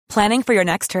Planning for your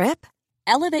next trip?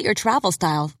 Elevate your travel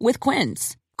style with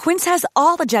Quince. Quince has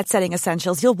all the jet-setting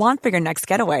essentials you'll want for your next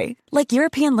getaway, like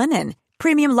European linen,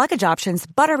 premium luggage options,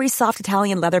 buttery soft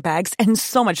Italian leather bags, and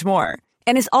so much more.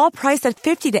 And is all priced at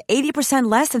 50 to 80%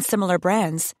 less than similar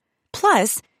brands.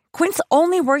 Plus, Quince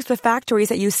only works with factories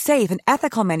that use safe and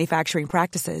ethical manufacturing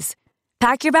practices.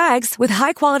 Pack your bags with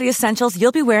high-quality essentials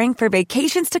you'll be wearing for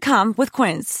vacations to come with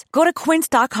Quince. Go to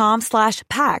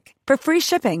quince.com/pack for free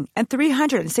shipping and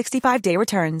 365-day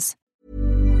returns.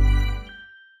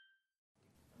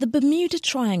 The Bermuda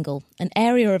Triangle, an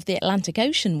area of the Atlantic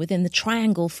Ocean within the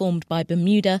triangle formed by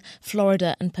Bermuda,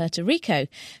 Florida and Puerto Rico,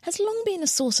 has long been a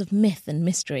source of myth and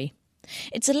mystery.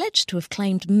 It's alleged to have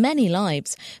claimed many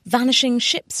lives, vanishing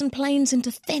ships and planes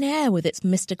into thin air with its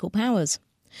mystical powers.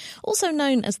 Also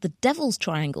known as the Devil's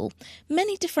Triangle,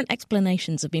 many different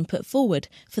explanations have been put forward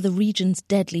for the region's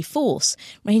deadly force,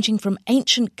 ranging from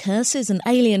ancient curses and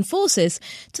alien forces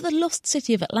to the lost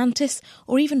city of Atlantis,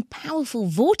 or even powerful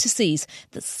vortices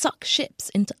that suck ships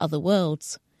into other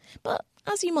worlds. But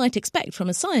as you might expect from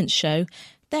a science show,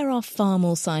 there are far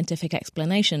more scientific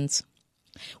explanations.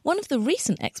 One of the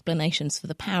recent explanations for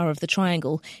the power of the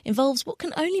triangle involves what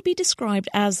can only be described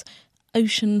as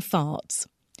ocean farts.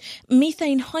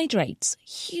 Methane hydrates,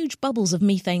 huge bubbles of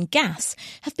methane gas,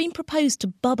 have been proposed to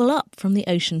bubble up from the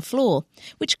ocean floor,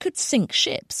 which could sink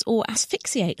ships or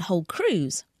asphyxiate whole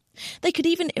crews. They could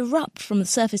even erupt from the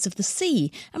surface of the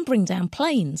sea and bring down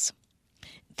planes.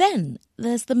 Then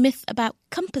there's the myth about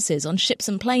compasses on ships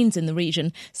and planes in the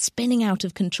region spinning out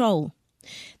of control.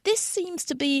 This seems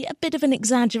to be a bit of an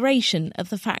exaggeration of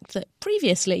the fact that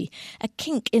previously a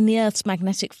kink in the Earth's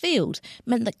magnetic field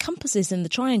meant that compasses in the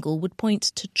triangle would point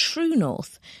to true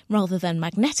north rather than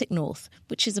magnetic north,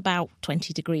 which is about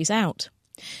 20 degrees out.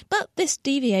 But this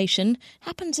deviation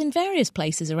happens in various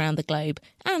places around the globe,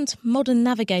 and modern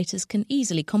navigators can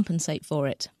easily compensate for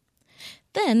it.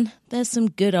 Then there's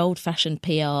some good old-fashioned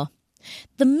PR.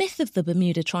 The myth of the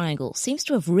Bermuda Triangle seems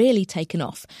to have really taken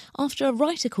off after a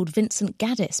writer called Vincent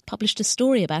Gaddis published a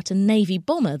story about a Navy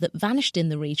bomber that vanished in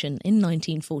the region in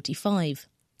 1945.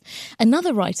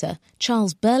 Another writer,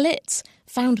 Charles Berlitz,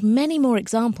 found many more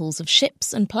examples of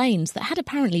ships and planes that had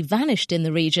apparently vanished in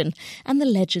the region, and the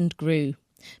legend grew.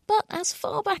 But as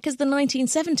far back as the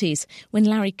 1970s, when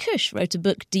Larry Kush wrote a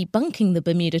book debunking the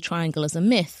Bermuda Triangle as a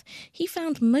myth, he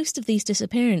found most of these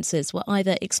disappearances were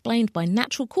either explained by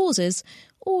natural causes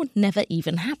or never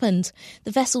even happened. The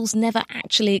vessels never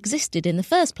actually existed in the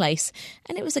first place,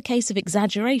 and it was a case of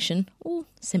exaggeration or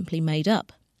simply made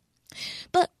up.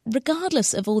 But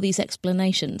regardless of all these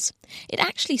explanations, it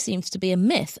actually seems to be a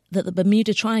myth that the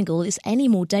Bermuda Triangle is any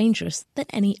more dangerous than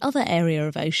any other area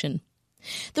of ocean.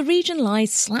 The region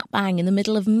lies slap bang in the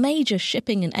middle of major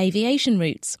shipping and aviation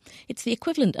routes. It's the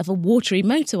equivalent of a watery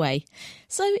motorway.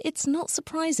 So it's not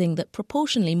surprising that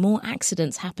proportionally more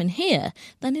accidents happen here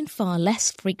than in far less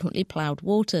frequently ploughed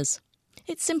waters.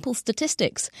 It's simple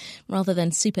statistics rather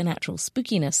than supernatural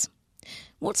spookiness.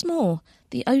 What's more,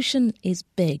 the ocean is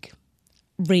big.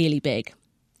 Really big.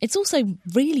 It's also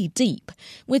really deep,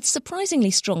 with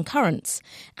surprisingly strong currents,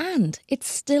 and it's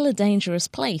still a dangerous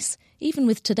place, even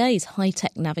with today's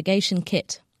high-tech navigation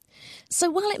kit. So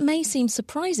while it may seem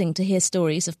surprising to hear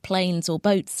stories of planes or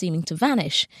boats seeming to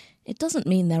vanish, it doesn't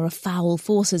mean there are foul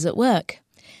forces at work.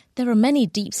 There are many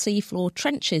deep seafloor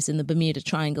trenches in the Bermuda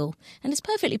Triangle, and it's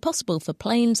perfectly possible for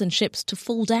planes and ships to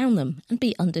fall down them and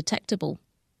be undetectable.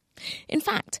 In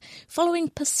fact, following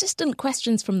persistent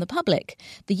questions from the public,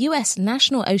 the US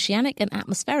National Oceanic and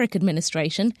Atmospheric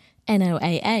Administration,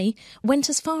 NOAA, went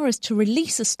as far as to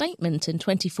release a statement in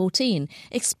 2014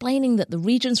 explaining that the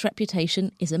region's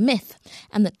reputation is a myth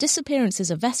and that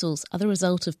disappearances of vessels are the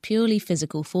result of purely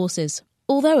physical forces.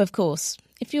 Although, of course,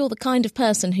 if you're the kind of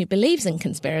person who believes in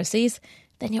conspiracies,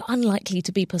 then you're unlikely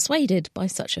to be persuaded by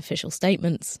such official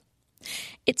statements.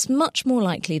 It's much more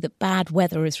likely that bad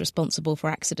weather is responsible for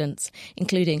accidents,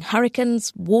 including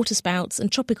hurricanes, waterspouts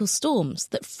and tropical storms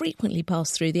that frequently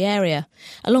pass through the area,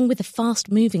 along with the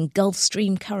fast-moving Gulf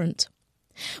Stream current.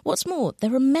 What's more,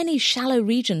 there are many shallow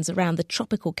regions around the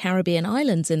tropical Caribbean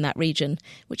islands in that region,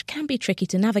 which can be tricky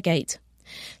to navigate.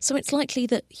 So it's likely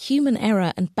that human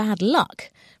error and bad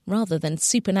luck, rather than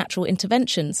supernatural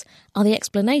interventions, are the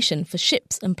explanation for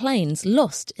ships and planes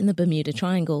lost in the Bermuda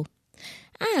Triangle.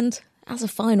 And, as a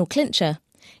final clincher,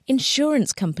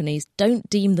 insurance companies don't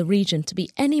deem the region to be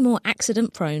any more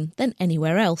accident-prone than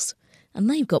anywhere else, and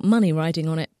they've got money riding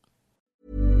on it.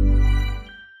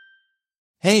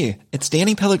 Hey, it's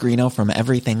Danny Pellegrino from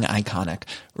Everything Iconic.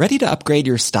 Ready to upgrade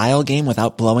your style game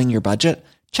without blowing your budget?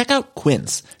 Check out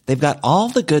Quince. They've got all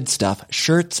the good stuff,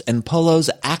 shirts and polos,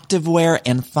 activewear,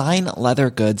 and fine leather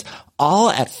goods, all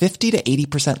at 50 to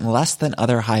 80% less than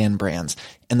other high-end brands.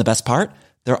 And the best part?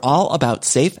 They're all about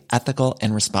safe, ethical,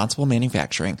 and responsible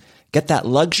manufacturing. Get that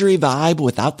luxury vibe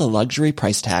without the luxury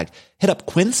price tag. Hit up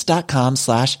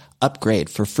quince.com/upgrade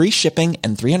for free shipping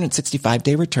and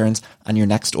 365-day returns on your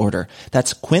next order.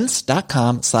 That's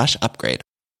quince.com/upgrade.